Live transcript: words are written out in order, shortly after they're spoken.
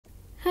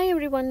Hi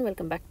everyone,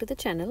 welcome back to the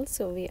channel.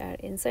 So we are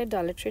inside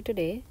Dollar Tree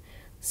today,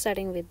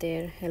 starting with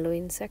their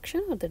Halloween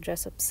section or the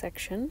dress up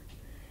section.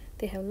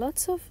 They have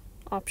lots of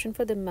option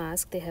for the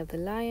mask. They have the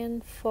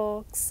lion,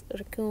 fox,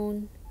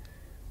 raccoon,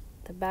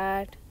 the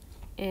bat,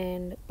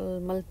 and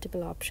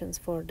multiple options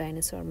for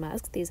dinosaur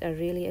masks. These are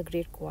really a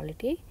great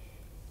quality.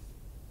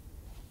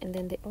 And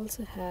then they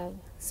also have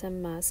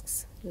some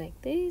masks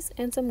like these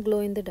and some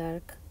glow in the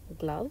dark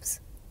gloves.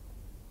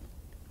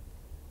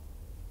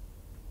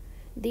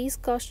 These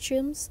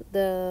costumes,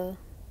 the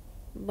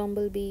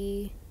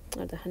bumblebee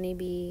or the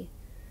honeybee,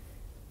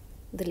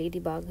 the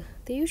ladybug,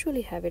 they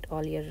usually have it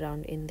all year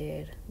round in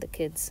the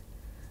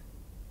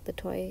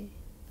toy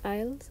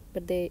aisles,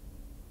 but they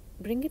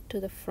bring it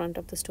to the front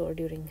of the store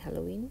during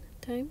Halloween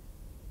time.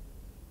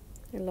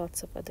 And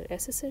lots of other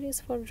accessories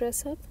for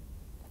dress up.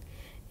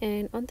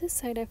 And on this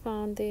side I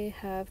found they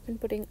have been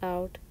putting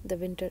out the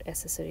winter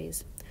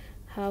accessories.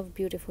 How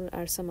beautiful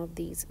are some of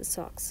these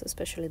socks,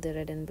 especially the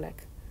red and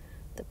black.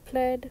 The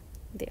plaid,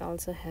 they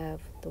also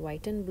have the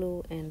white and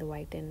blue and the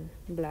white and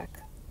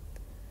black,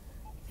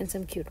 and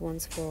some cute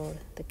ones for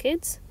the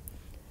kids.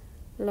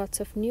 Lots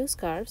of new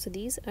scarves. So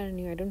these are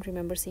new. I don't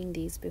remember seeing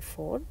these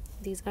before.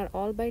 These are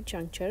all by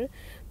juncture,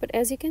 but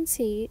as you can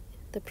see,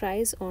 the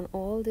price on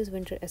all these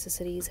winter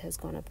accessories has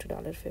gone up to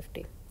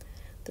 $1.50.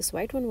 This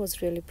white one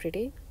was really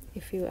pretty.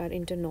 If you are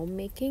into gnome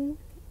making,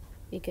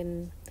 you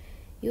can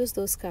use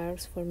those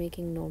scarves for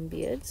making gnome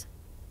beards.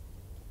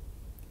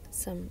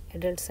 Some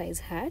adult size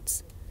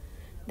hats.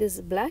 This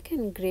black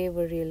and gray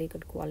were really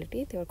good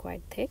quality. They were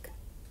quite thick.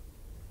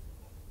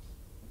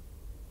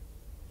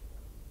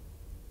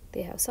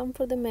 They have some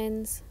for the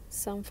men's,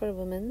 some for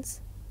women's.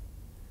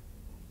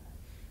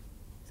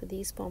 So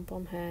these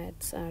pom-pom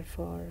hats are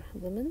for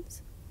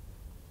women's.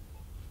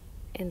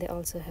 And they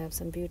also have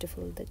some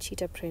beautiful the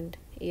cheetah print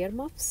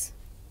earmuffs.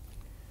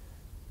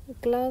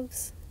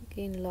 Gloves,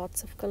 again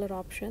lots of color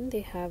option. They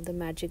have the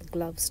magic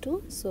gloves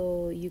too,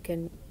 so you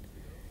can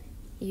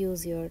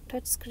use your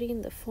touch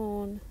screen, the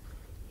phone,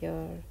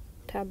 your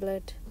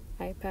tablet,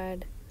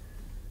 iPad,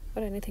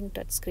 or anything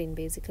touch screen,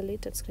 basically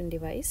touch screen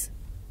device.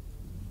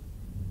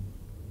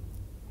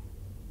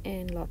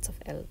 And lots of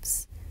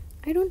elves.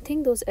 I don't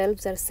think those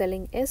elves are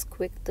selling as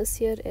quick this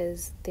year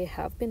as they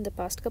have been the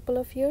past couple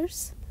of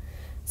years.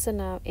 So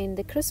now in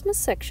the Christmas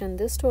section,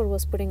 this store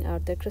was putting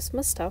out their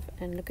Christmas stuff,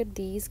 and look at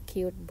these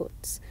cute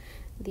boots.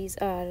 These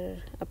are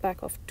a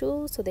pack of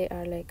 2, so they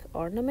are like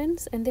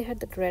ornaments, and they had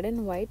the red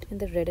and white and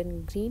the red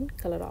and green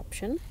color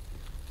option.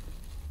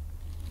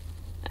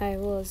 I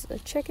was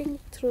checking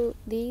through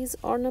these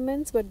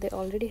ornaments, but they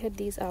already had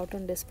these out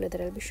on display that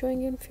I'll be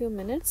showing you in a few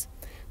minutes.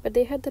 But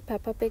they had the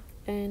Peppa Pig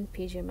and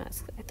PJ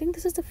Masks. I think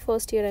this is the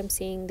first year I'm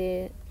seeing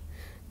the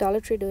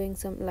Dollar Tree doing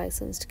some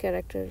licensed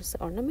characters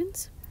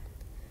ornaments.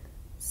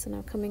 So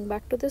now coming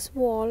back to this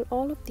wall,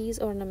 all of these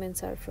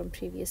ornaments are from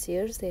previous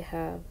years. They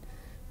have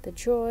the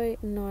joy,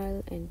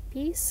 Noel, and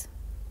peace.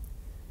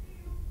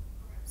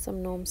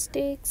 Some gnome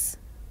stakes,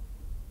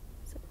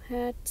 some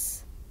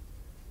hats.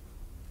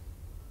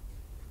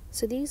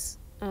 So these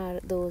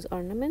are those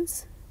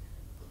ornaments.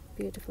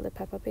 Beautiful, the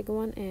Peppa Pig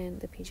one and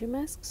the PJ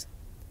Masks.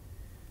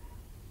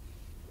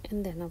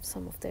 And then of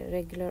some of the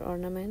regular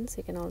ornaments,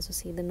 you can also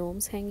see the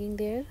gnomes hanging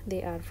there.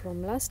 They are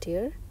from last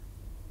year.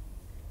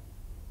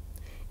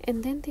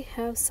 And then they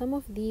have some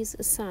of these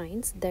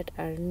signs that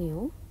are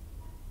new.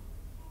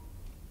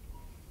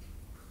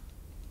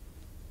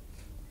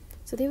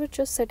 So they were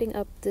just setting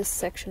up this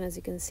section. As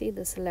you can see,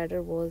 this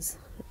ladder was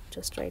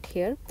just right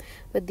here.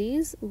 But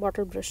these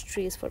bottle brush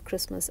trees for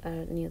Christmas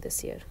are new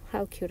this year.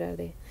 How cute are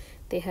they?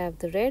 They have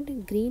the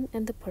red, green,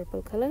 and the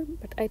purple color,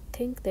 but I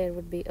think there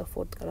would be a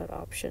 4th color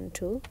option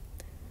too.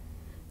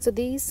 So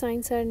these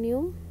signs are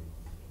new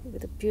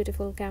with a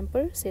beautiful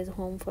camper, says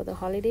home for the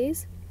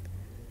holidays.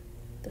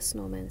 The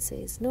snowman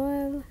says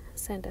Noel,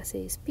 Santa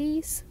says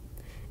peace,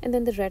 and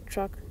then the red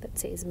truck that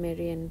says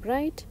merry and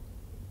bright.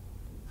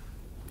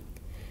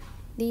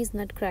 These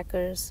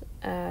nutcrackers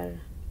are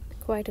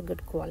quite a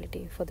good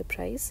quality for the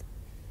price.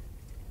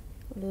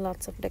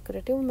 Lots of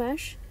decorative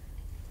mesh.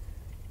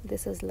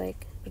 This is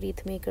like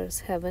wreath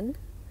maker's heaven.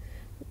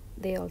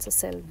 They also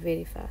sell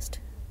very fast.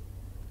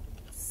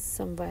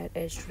 Some wire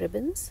edged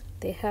ribbons.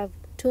 They have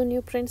 2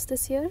 new prints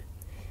this year.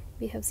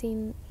 We have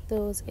seen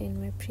those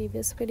in my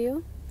previous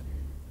video,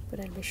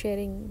 but I'll be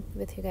sharing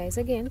with you guys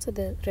again. So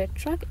the red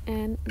truck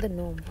and the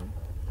gnome one.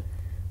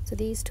 So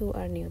these 2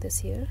 are new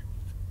this year.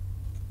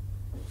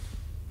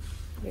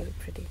 Very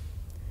pretty.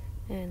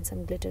 And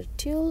some glitter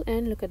tulle,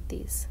 and look at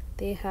these.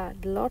 They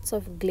had lots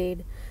of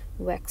Glade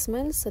wax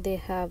melts. So they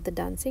have the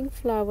dancing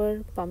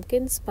flower,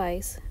 pumpkin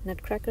spice,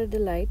 nutcracker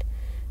delight,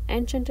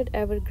 enchanted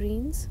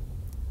evergreens,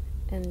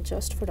 and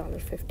just for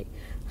 $1.50.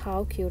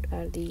 How cute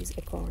are these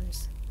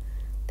acorns?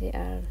 They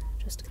are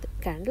just the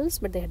candles,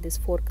 but they had these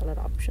 4 color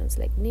options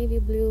like navy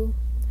blue,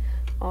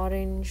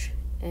 orange,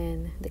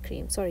 and the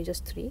cream. Sorry,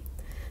 just 3.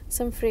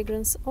 Some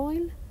fragrance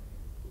oil.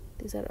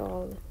 These are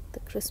all the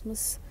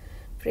Christmas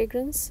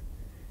fragrance,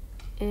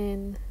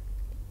 and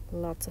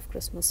lots of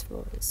Christmas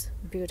florals.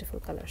 Beautiful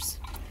colors.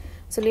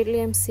 So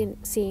lately I'm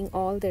seeing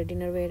all their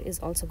dinnerware is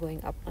also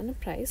going up on the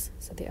price,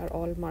 so they are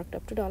all marked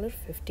up to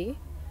 $50.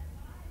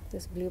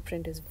 This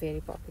blueprint is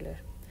very popular.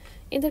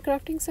 In the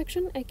crafting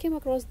section, I came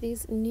across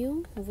these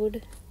new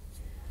wood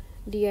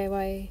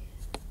DIY,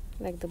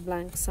 like the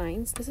blank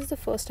signs. This is the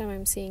first time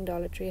I'm seeing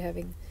Dollar Tree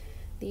having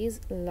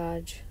these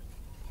large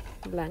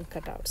blank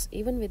cutouts.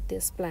 Even with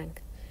this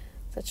blank,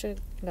 such a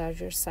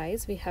larger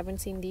size, we haven't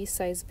seen these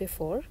size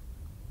before.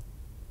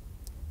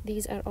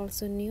 These are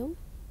also new.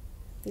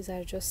 These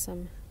are just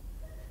some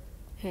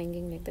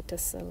hanging, like the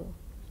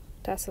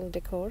tassel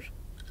decor.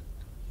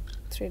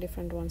 3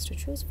 different ones to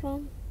choose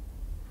from.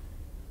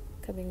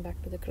 Coming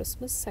back to the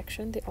Christmas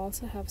section, they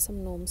also have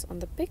some gnomes on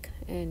the pick,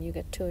 and you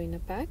get 2 in a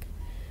pack.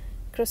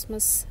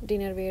 Christmas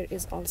dinnerware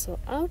is also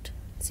out.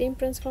 Same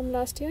prints from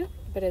last year,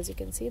 but as you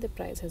can see, the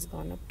price has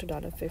gone up to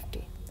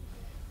 $50.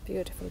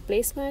 Beautiful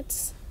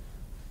placemats.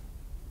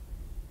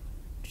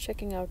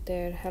 Checking out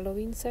their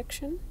Halloween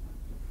section.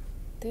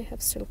 They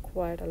have still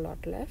quite a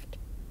lot left.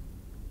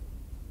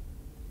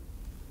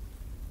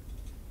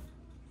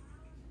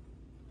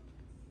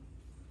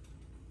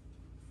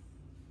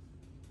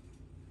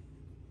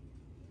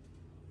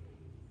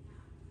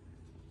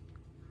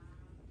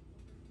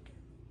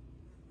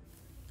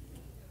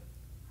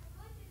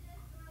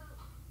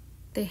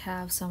 They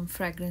have some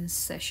fragrance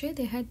sachet.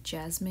 They had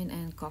jasmine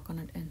and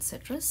coconut and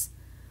citrus.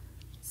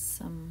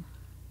 Some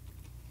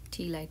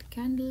tea light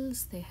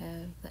candles. They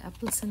have the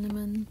apple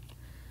cinnamon,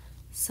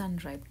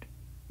 sun-ripe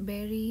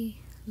berry.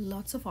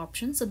 Lots of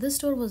options. So this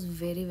store was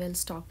very well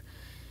stocked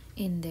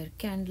in their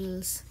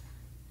candles,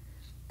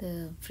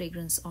 the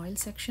fragrance oil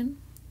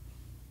section.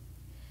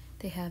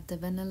 They have the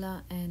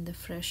vanilla and the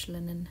fresh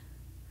linen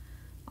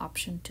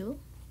option too.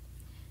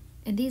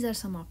 And these are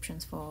some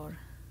options for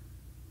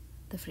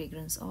the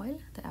fragrance oil,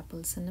 the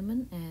apple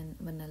cinnamon and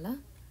vanilla.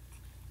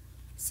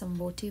 Some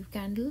votive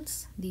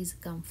candles. These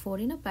come 4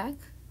 in a pack.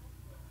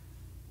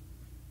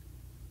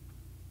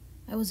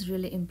 I was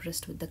really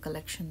impressed with the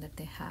collection that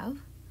they have.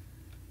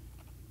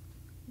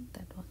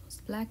 That one was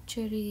black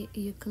cherry,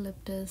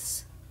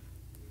 eucalyptus,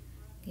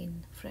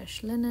 again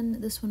fresh linen.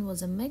 This one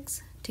was a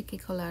mix, tiki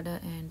colada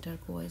and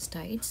turquoise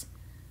tides.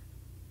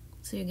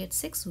 So you get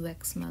 6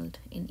 wax melt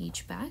in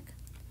each pack.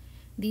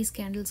 These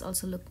candles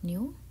also look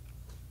new.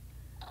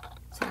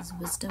 It says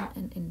wisdom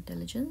and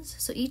intelligence.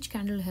 So each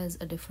candle has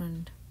a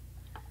different,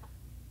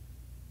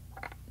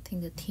 I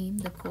think, the theme,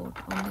 the quote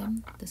on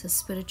them. This is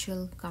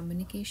spiritual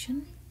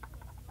communication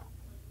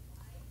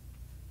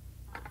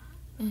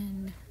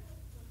and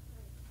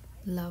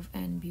love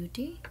and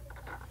beauty.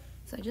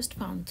 So I just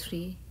found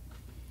 3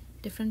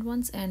 different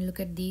ones, and look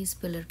at these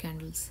pillar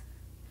candles.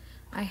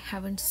 I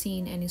haven't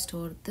seen any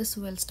store this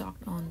well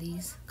stocked on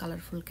these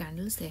colorful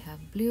candles. They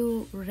have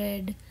blue,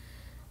 red,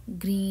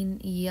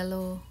 green,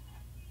 yellow,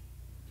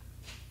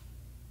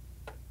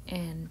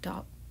 and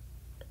top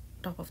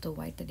of the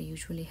white that I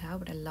usually have,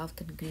 but I love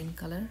that green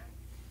color.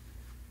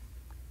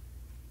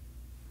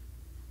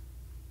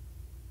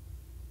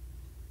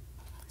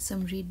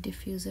 Some reed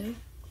diffuser.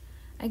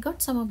 I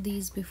got some of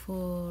these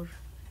before,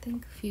 I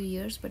think a few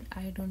years, but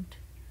I don't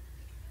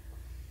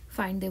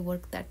find they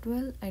work that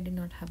well. I did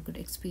not have good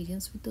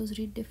experience with those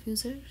reed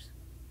diffusers.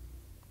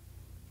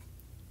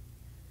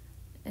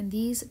 And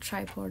these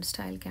tripod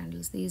style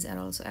candles, these are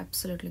also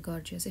absolutely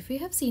gorgeous. If you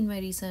have seen my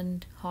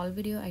recent haul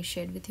video I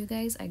shared with you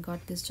guys, I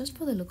got this just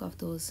for the look of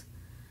those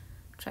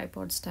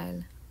tripod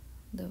style,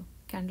 the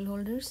candle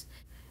holders.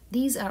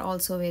 These are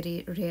also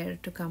very rare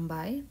to come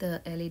by,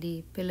 the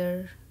LED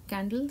pillar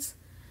candles,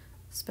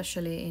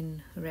 especially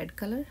in red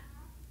color.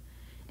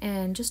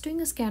 And just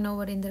doing a scan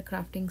over in their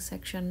crafting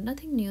section,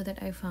 nothing new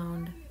that I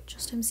found.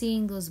 Just I'm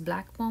seeing those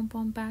black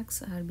pom-pom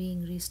packs are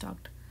being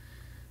restocked.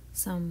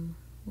 Some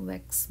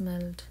wax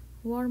melt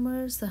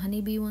warmers, the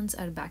honeybee ones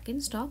are back in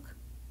stock.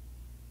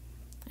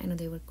 I know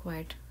they were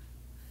quite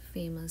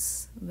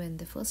famous when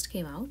they first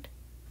came out.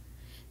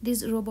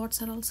 These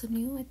robots are also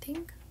new, I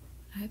think.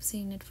 I have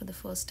seen it for the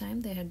first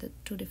time. They had the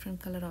 2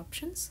 different color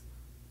options.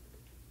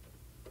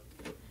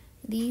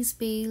 These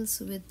pails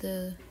with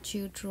the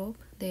jute rope,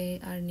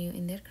 they are new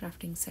in their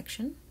crafting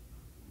section.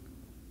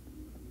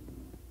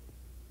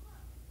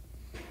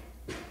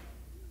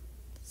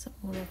 Some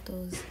more of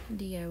those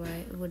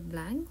DIY wood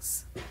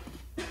blanks.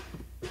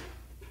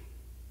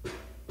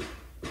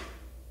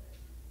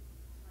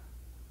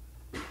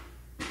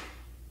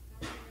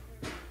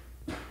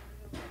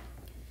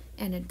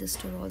 And at the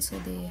store also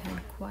they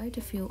had quite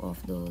a few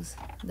of those,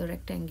 the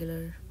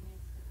rectangular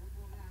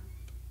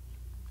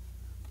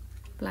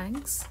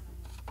planks.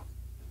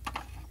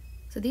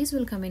 So these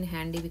will come in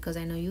handy because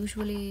I know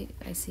usually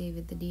I see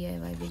with the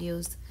DIY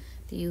videos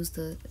they use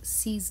the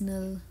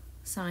seasonal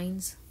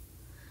signs,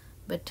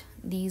 but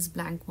these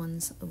blank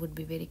ones would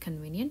be very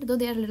convenient, though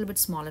they are a little bit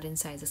smaller in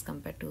sizes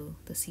compared to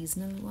the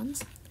seasonal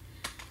ones.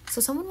 So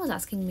someone was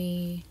asking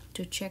me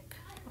to check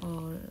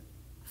or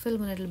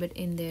film a little bit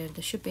in there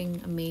the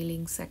shipping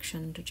mailing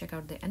section to check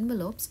out the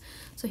envelopes.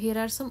 So here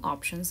are some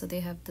options. So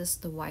they have this,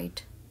 the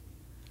white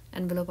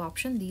envelope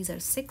option. These are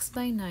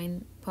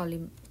 6x9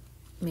 poly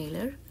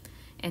mailer,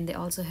 And they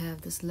also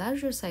have this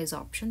larger size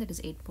option that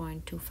is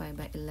 8.25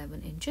 by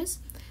 11 inches.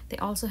 They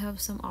also have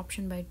some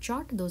option by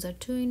chart. Those are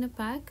 2 in a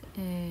pack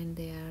and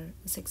they are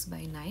 6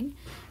 by 9.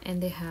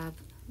 And they have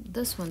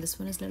this one is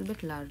a little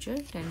bit larger,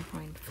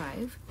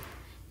 10.5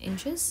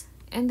 inches.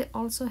 And they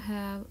also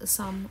have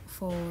some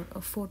for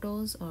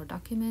photos or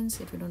documents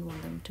if you don't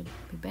want them to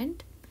be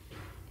bent.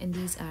 And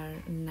these are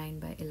 9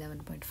 by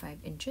 11.5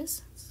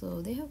 inches.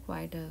 So they have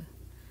quite a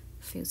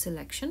few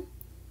selection.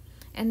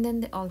 And then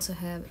they also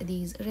have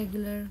these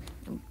regular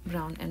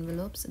brown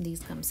envelopes.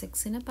 These come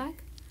 6 in a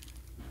pack,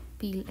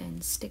 peel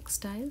and stick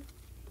style.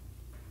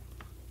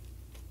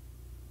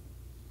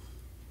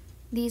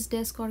 These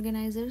desk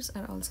organizers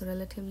are also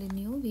relatively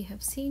new. We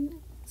have seen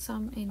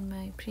some in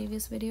my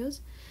previous videos,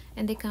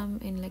 and they come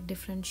in like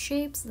different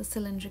shapes, the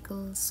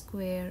cylindrical,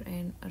 square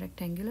and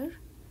rectangular.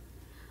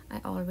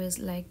 I always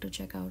like to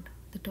check out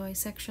the toy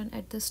section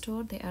at the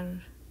store. They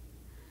are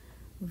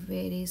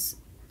very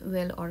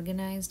well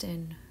organized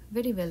and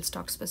very well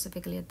stocked,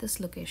 specifically at this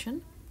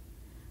location.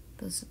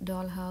 This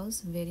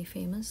dollhouse, very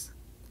famous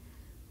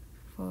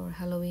for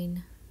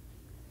Halloween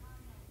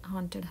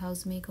haunted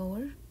house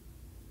makeover.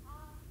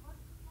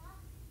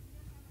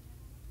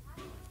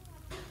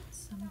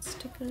 Some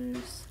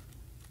stickers.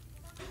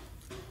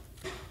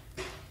 I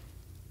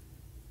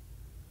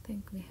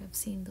think we have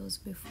seen those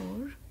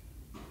before.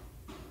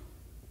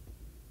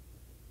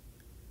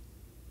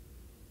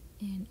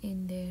 And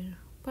in their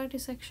party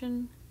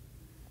section,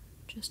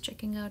 just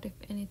checking out if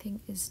anything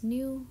is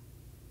new.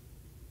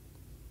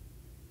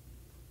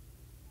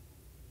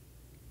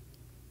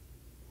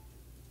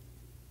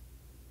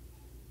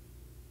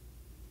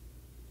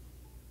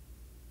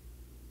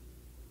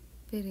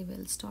 Very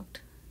well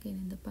stocked again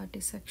in the party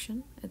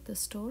section at the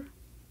store.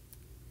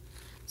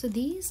 So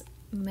these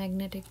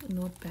magnetic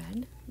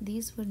notepad,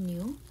 these were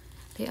new.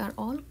 They are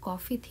all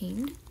coffee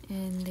themed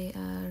and they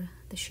are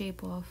the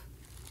shape of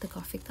the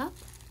coffee cup.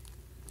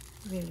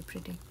 Really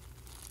pretty.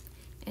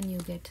 And you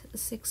get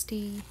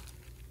 60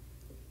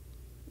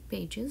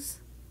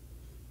 pages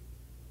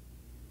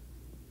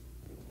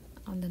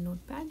on the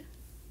notepad.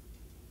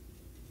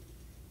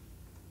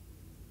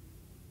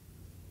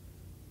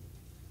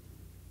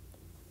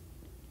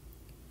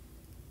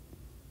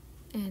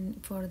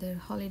 And for their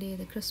holiday,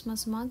 the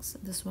Christmas mugs,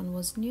 this one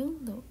was new,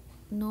 the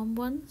gnome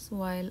ones,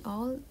 while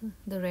all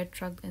the red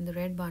truck and the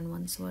red barn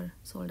ones were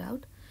sold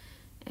out.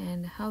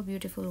 And how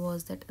beautiful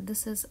was that?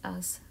 This is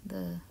Us,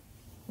 the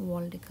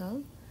wall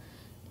decal,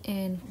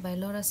 and by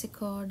Laura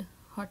Secord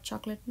hot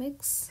chocolate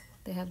mix.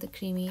 They have the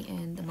creamy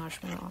and the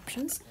marshmallow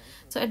options.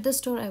 So at the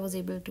store I was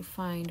able to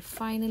find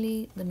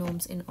finally the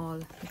gnomes in all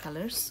the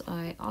colors.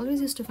 I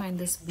always used to find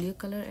this blue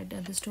color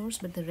at the stores,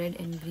 but the red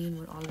and green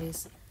were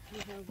always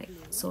like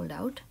sold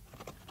out.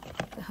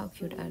 So how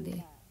cute are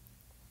they?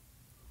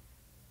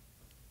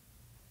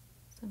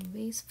 Some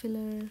vase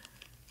filler.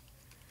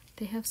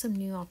 They have some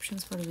new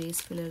options for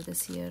vase filler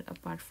this year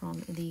apart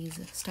from these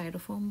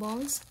styrofoam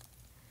balls.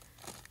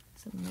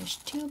 Some mesh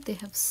tube. They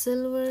have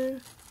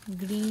silver,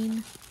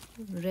 green,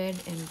 red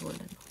and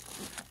golden.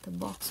 The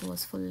box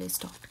was fully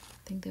stocked.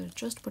 I think they're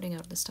just putting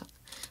out the stuff.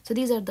 So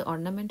these are the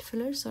ornament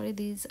fillers. Sorry,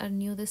 these are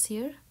new this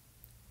year.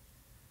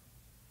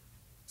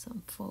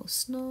 Some faux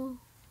snow,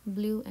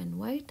 blue and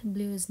white.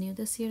 Blue is new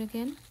this year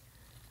again.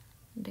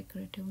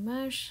 Decorative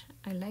mesh.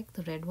 I like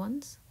the red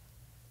ones.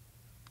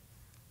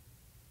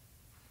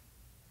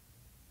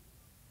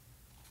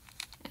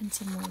 And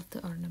some more of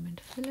the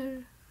ornament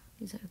filler.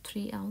 These are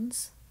 3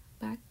 ounce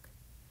pack.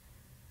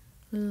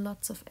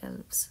 Lots of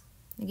elves.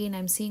 Again,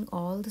 I'm seeing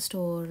all the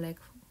store like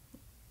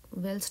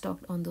well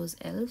stocked on those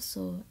elves,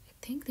 so I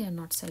think they are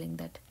not selling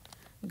that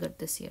good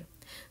this year.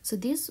 So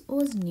this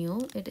was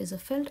new. It is a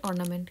felt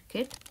ornament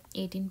kit,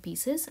 18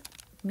 pieces.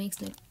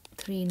 Makes like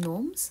 3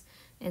 gnomes,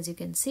 as you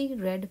can see,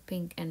 red,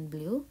 pink and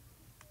blue.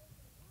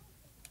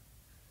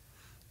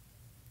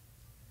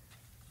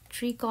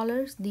 3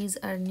 collars. These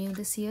are new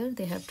this year.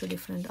 They have 2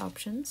 different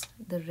options.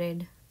 The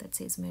red that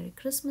says Merry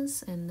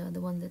Christmas and the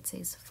one that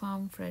says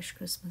Farm Fresh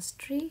Christmas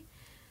Tree.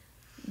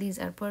 These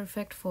are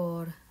perfect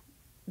for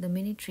the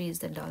mini trees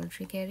that Dollar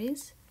Tree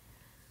carries.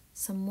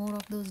 Some more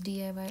of those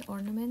DIY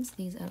ornaments.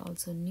 These are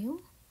also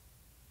new.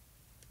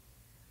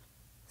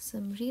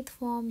 Some wreath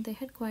form. They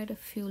had quite a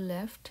few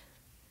left.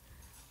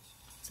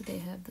 So they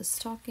have the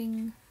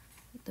stocking,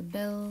 the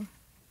bell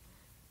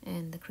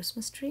and the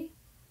Christmas tree.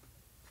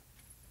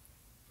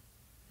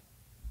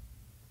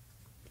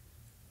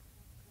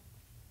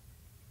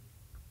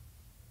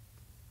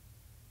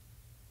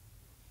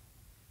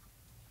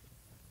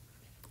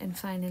 And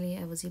finally,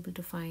 I was able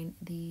to find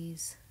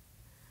these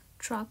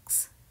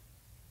trucks,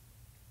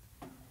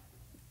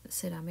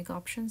 ceramic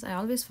options. I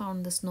always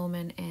found the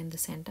snowman and the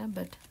Santa,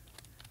 but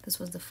this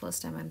was the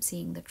first time I'm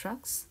seeing the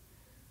trucks.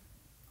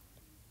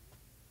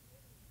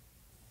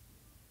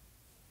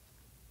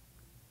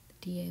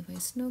 The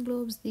DIY snow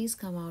globes, these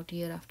come out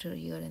year after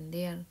year and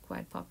they are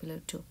quite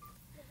popular too.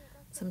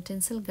 Some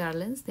tinsel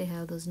garlands, they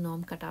have those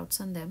gnome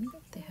cutouts on them.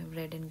 They have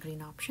red and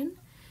green option.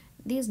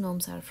 These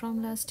gnomes are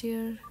from last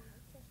year.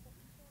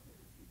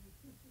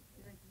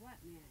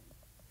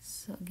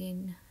 So So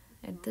again,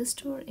 at this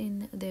store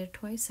in their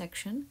toy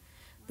section,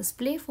 the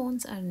play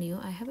phones are new.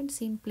 I haven't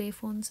seen play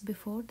phones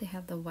before. They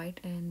have the white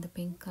and the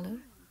pink color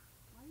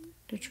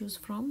to choose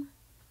from.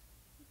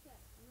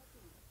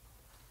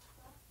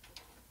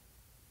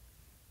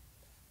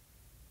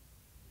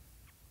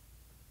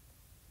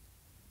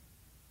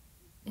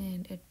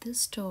 And at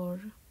this store,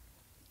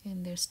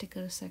 in their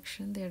sticker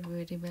section, they're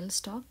very well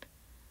stocked.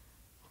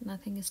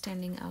 Nothing is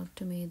standing out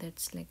to me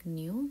that's like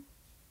new.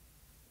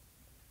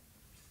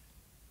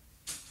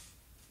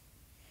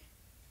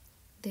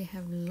 They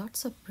have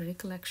lots of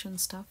recollection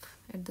stuff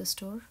at the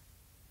store.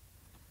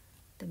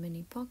 The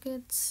mini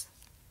pockets,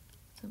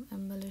 some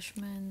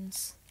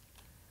embellishments,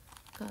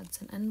 cards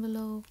and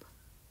envelope.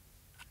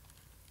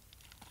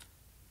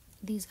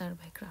 These are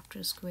by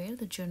Crafter Square,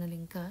 the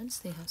journaling cards.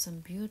 They have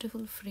some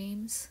beautiful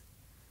frames,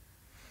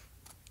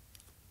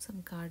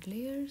 some card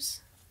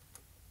layers.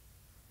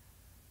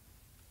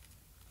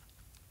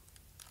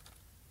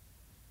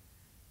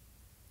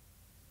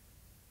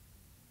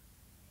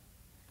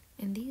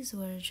 And these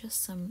were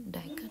just some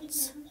die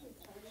cuts.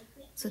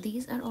 So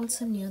these are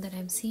also new that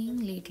I'm seeing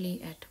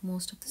lately at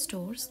most of the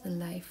stores. The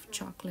Life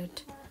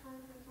chocolate,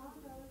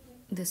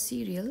 the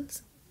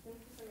cereals,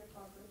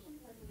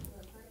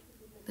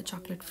 the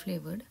chocolate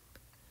flavored.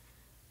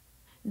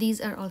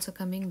 These are also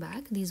coming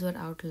back. These were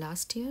out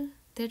last year.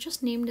 They're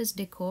just named as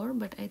decor,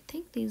 but I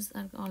think these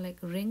are all like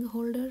ring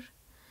holder,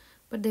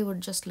 but they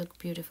would just look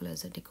beautiful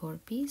as a decor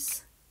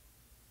piece.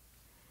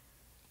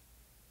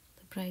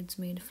 The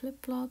bridesmaid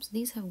flip-flops,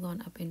 these have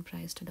gone up in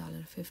price to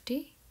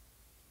 $1.50.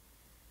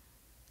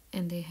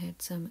 And they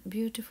had some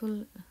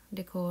beautiful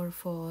decor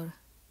for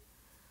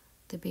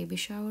the baby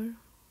shower,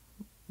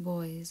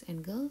 boys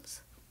and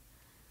girls.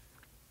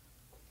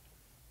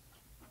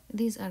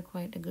 These are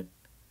quite a good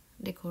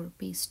decor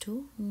piece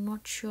too.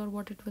 Not sure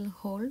what it will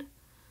hold,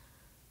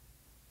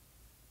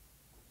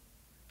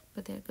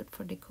 but they're good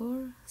for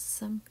decor.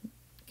 Some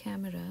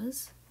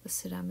cameras, the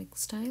ceramic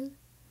style.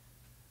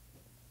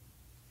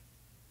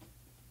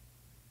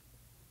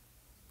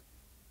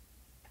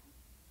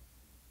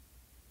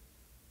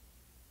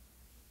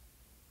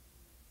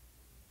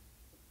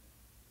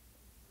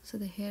 So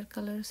the hair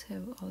colors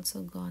have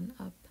also gone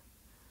up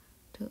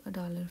to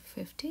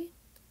 $1.50.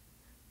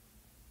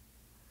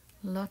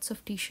 Lots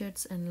of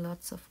t-shirts and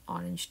lots of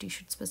orange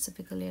t-shirts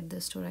specifically at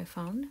this store I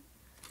found.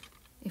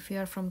 If you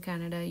are from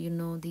Canada, you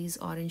know these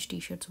orange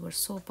t-shirts were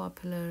so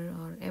popular,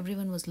 or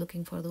everyone was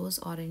looking for those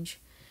orange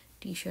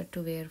t-shirt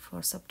to wear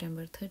for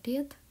September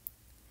 30th.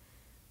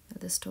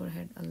 This store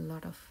had a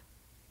lot of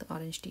the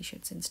orange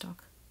t-shirts in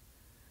stock.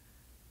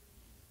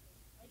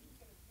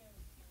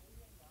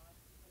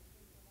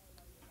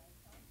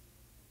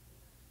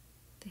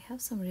 They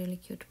have some really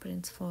cute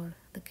prints for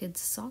the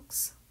kids'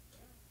 socks.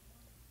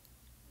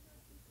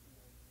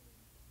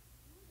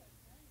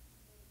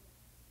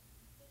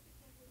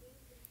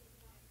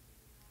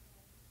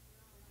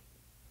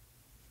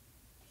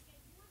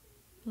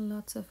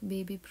 Lots of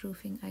baby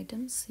proofing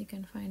items you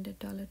can find at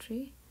Dollar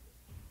Tree.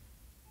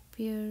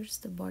 Pears,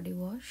 the body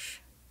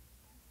wash,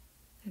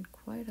 and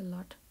quite a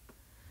lot.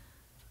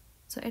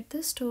 So at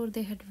this store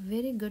they had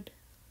very good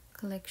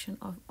collection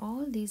of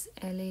all these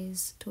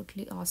LA's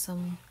totally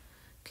awesome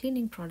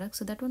cleaning products.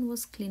 So that one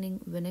was cleaning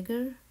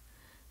vinegar,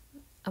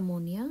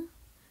 ammonia,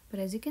 but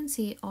as you can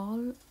see,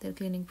 all their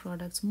cleaning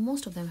products,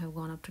 most of them have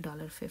gone up to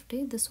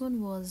 $1.50. This one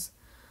was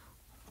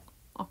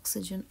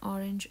oxygen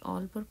orange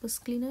all-purpose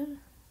cleaner.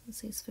 It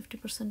says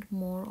 50%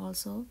 more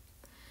also.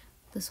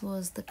 This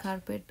was the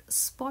carpet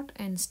spot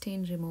and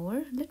stain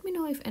remover. Let me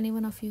know if any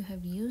one of you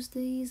have used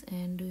these,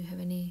 and do you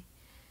have any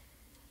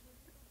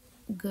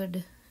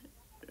good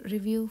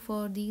review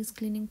for these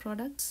cleaning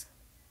products.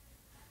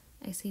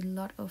 I see a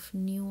lot of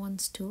new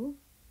ones too.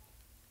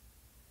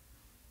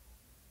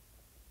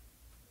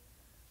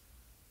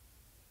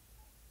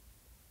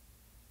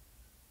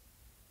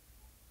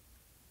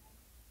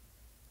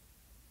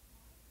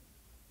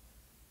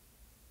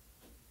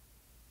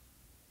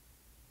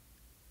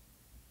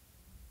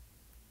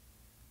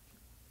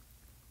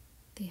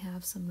 They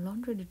have some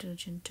laundry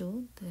detergent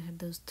too. They had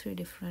those 3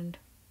 different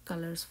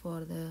colors for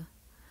the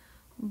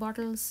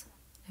bottles.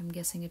 I'm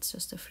guessing it's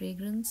just a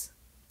fragrance.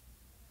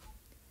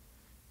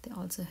 They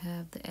also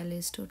have the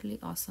LA's Totally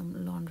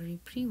Awesome Laundry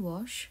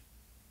Pre-Wash.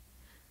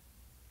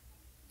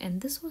 And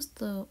this was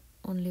the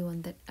only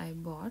one that I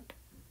bought.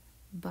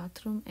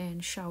 Bathroom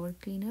and shower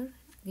cleaner,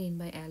 again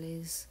by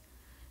LA's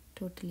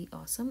Totally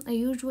Awesome. I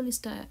usually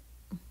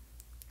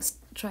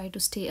try to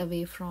stay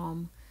away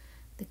from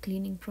the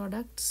cleaning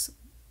products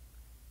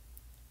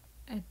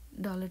at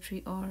Dollar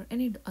Tree or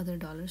any other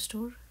dollar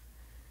store.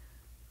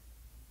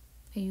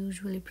 I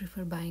usually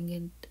prefer buying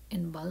it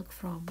in bulk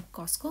from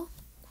Costco.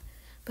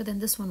 But then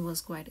this one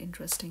was quite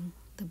interesting,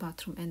 the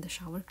bathroom and the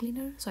shower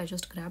cleaner. So I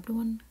just grabbed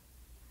one.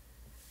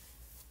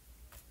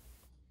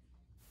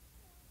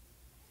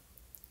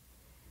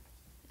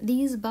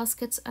 These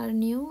baskets are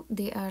new.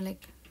 They are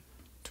like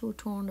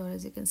two-toned, or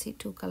as you can see,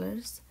 2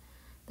 colors.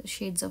 The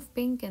shades of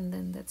pink, and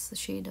then that's the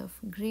shade of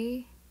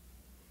gray.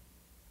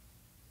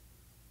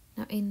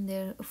 Now in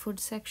their food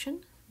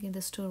section, again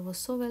the store was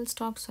so well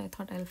stocked, so I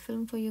thought I'll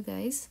film for you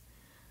guys.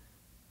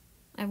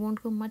 I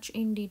won't go much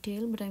in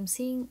detail, but I'm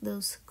seeing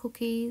those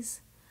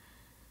cookies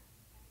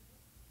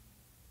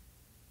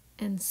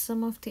and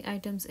some of the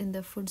items in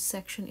the food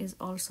section is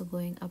also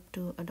going up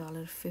to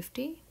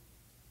 $1.50.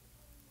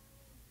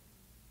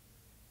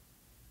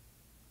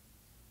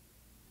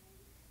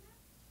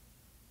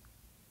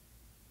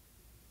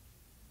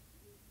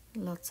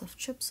 Lots of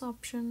chips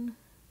option.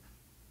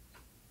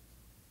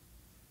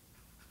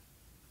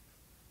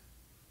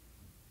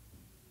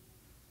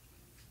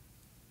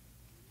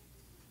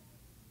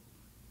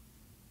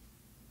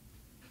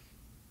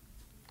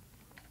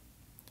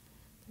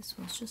 This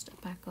was just a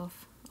pack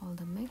of all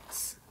the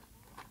mix.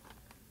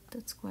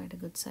 That's quite a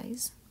good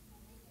size.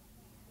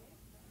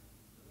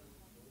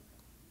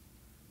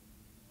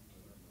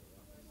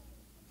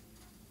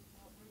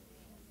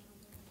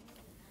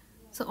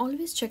 So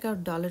always check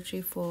out Dollar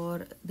Tree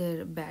for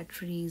their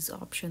batteries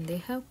option. They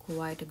have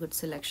quite a good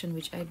selection,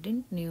 which I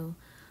didn't know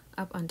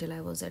up until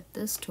I was at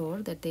this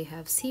store, that they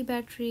have C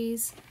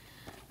batteries,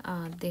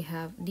 they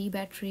have D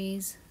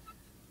batteries,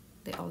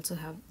 they also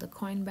have the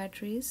coin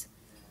batteries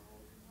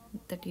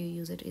that you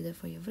use it either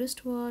for your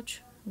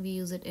wristwatch. We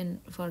use it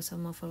in for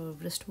some of our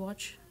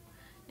wristwatch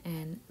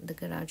and the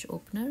garage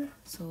opener,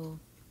 so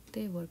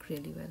they work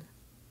really well.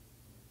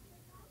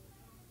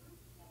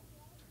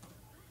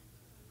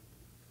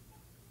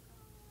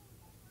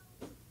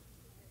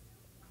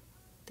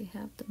 They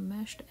have the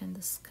mashed and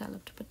the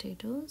scalloped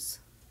potatoes.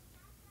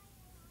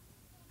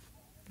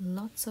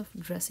 Lots of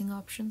dressing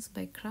options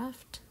by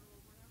Kraft.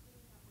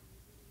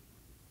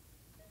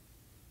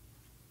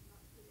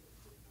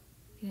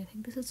 I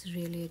think this is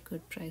really a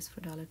good price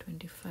for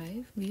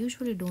 $1.25. We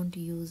usually don't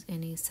use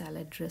any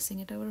salad dressing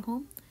at our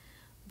home,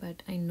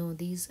 but I know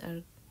these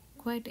are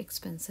quite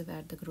expensive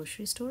at the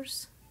grocery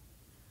stores.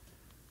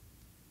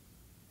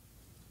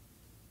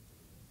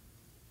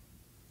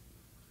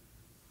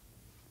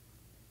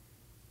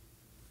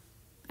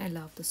 I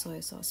love the soy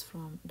sauce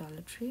from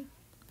Dollar Tree,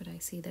 but I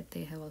see that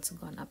they have also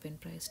gone up in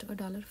price to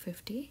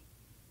 $1.50.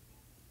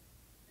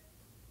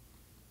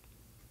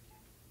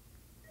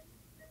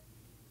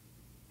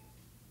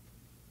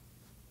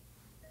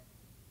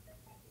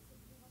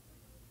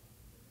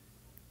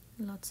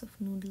 Lots of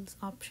noodles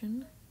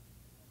option.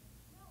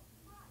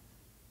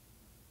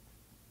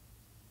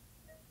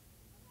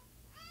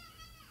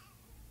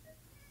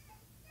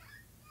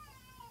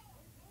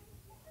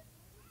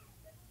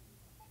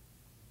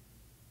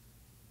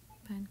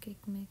 Pancake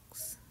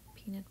mix,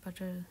 peanut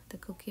butter, the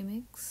cookie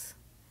mix,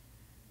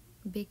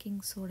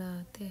 baking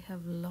soda. They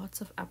have lots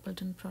of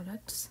Appleton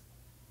products.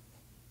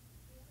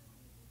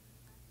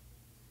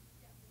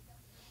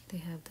 They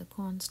have the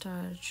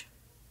cornstarch,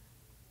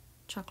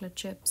 chocolate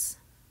chips,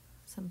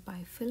 some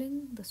pie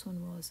filling. This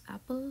one was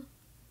apple.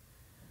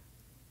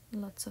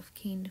 Lots of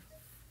canned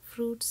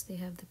fruits. They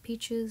have the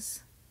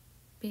peaches,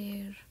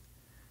 pear,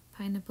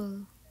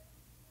 pineapple.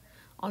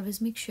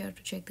 Always make sure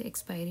to check the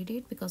expiry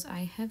date, because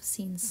I have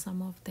seen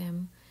some of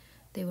them,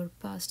 they were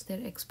past their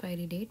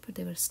expiry date but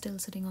they were still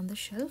sitting on the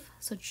shelf.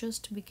 So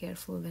just be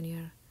careful when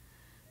you're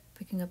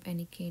picking up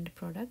any canned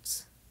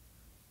products.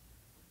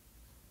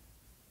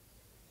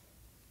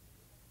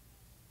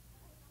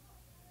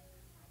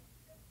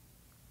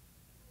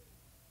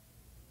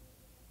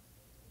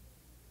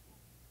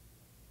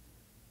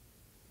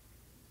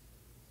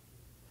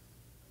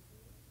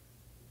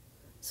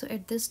 So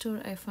at this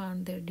store I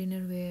found their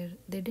dinnerware.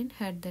 They didn't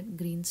had that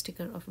green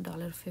sticker of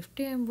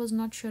 $1.50. I was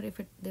not sure if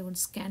they would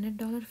scan at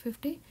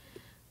 $1.50,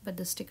 but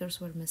the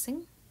stickers were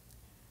missing.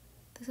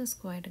 This is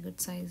quite a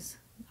good size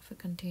of a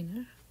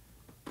container.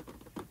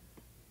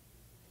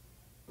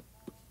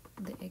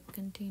 The egg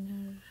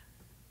container.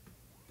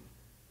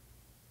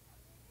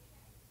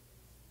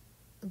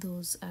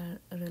 Those are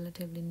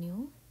relatively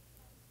new.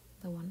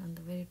 The one on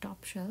the very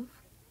top shelf.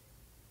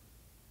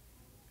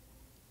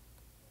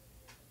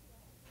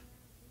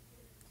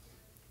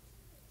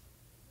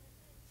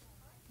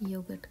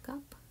 Yogurt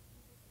cup.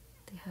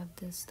 They have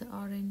this, the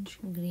orange,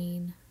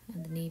 green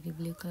and the navy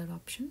blue color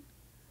option.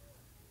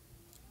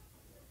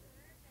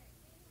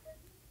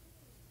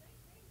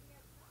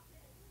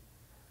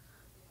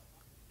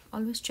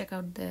 Always check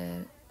out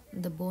the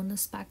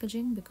bonus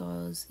packaging,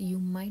 because you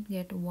might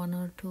get 1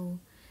 or 2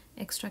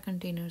 extra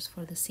containers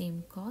for the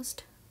same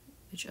cost,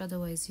 which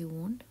otherwise you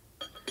won't.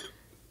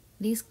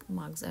 These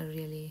mugs are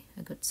really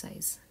a good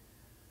size,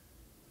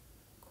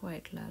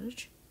 quite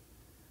large.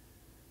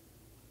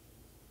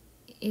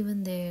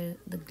 Even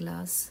the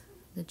glass,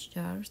 the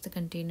jars, the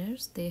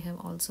containers, they have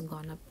also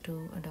gone up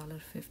to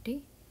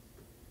 $1.50.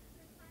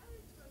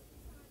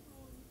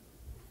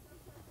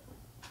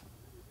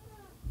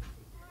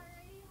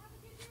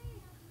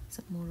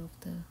 Some more of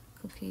the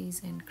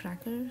cookies and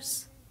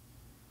crackers,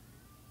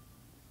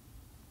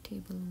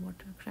 table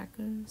water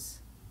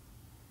crackers.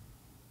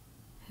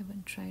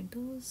 Haven't tried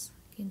those.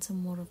 Again,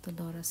 some more of the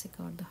Dora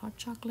Sicard, the hot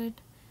chocolate.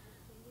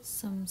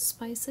 Some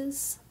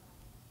spices.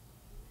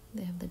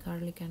 They have the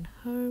garlic and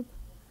herb.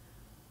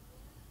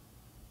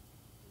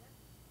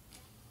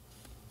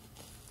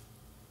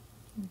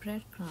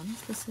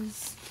 breadcrumbs. This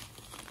is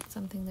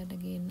something that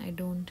again I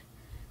don't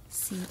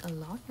see a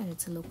lot, and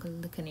it's a local,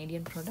 the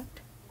Canadian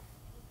product.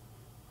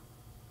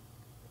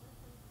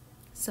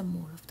 Some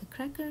more of the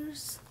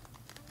crackers,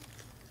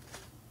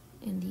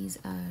 and these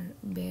are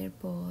Bear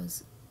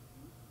Paws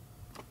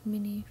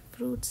mini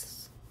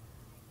fruits.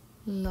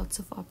 Lots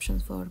of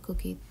options for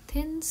cookie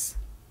thins,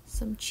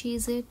 some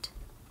Cheez-It,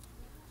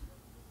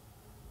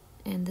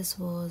 and this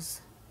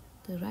was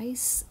the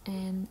rice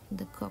and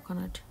the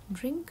coconut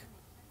drink.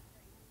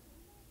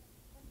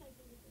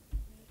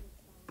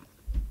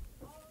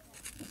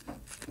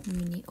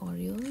 Mini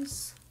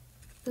Oreos.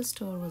 The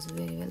store was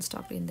very well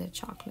stocked in their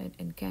chocolate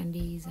and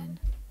candies and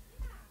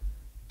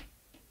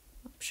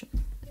option.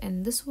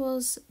 And this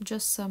was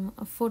just some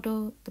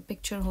photo, the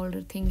picture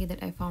holder thingy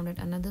that I found at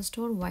another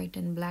store, white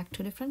and black,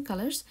 two different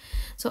colors.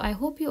 So I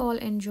hope you all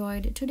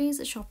enjoyed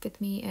today's shop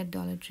with me at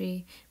Dollar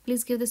Tree.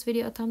 Please give this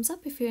video a thumbs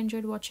up if you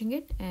enjoyed watching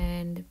it,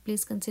 and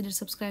please consider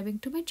subscribing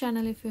to my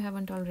channel if you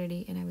haven't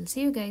already, and I will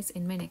see you guys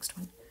in my next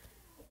one.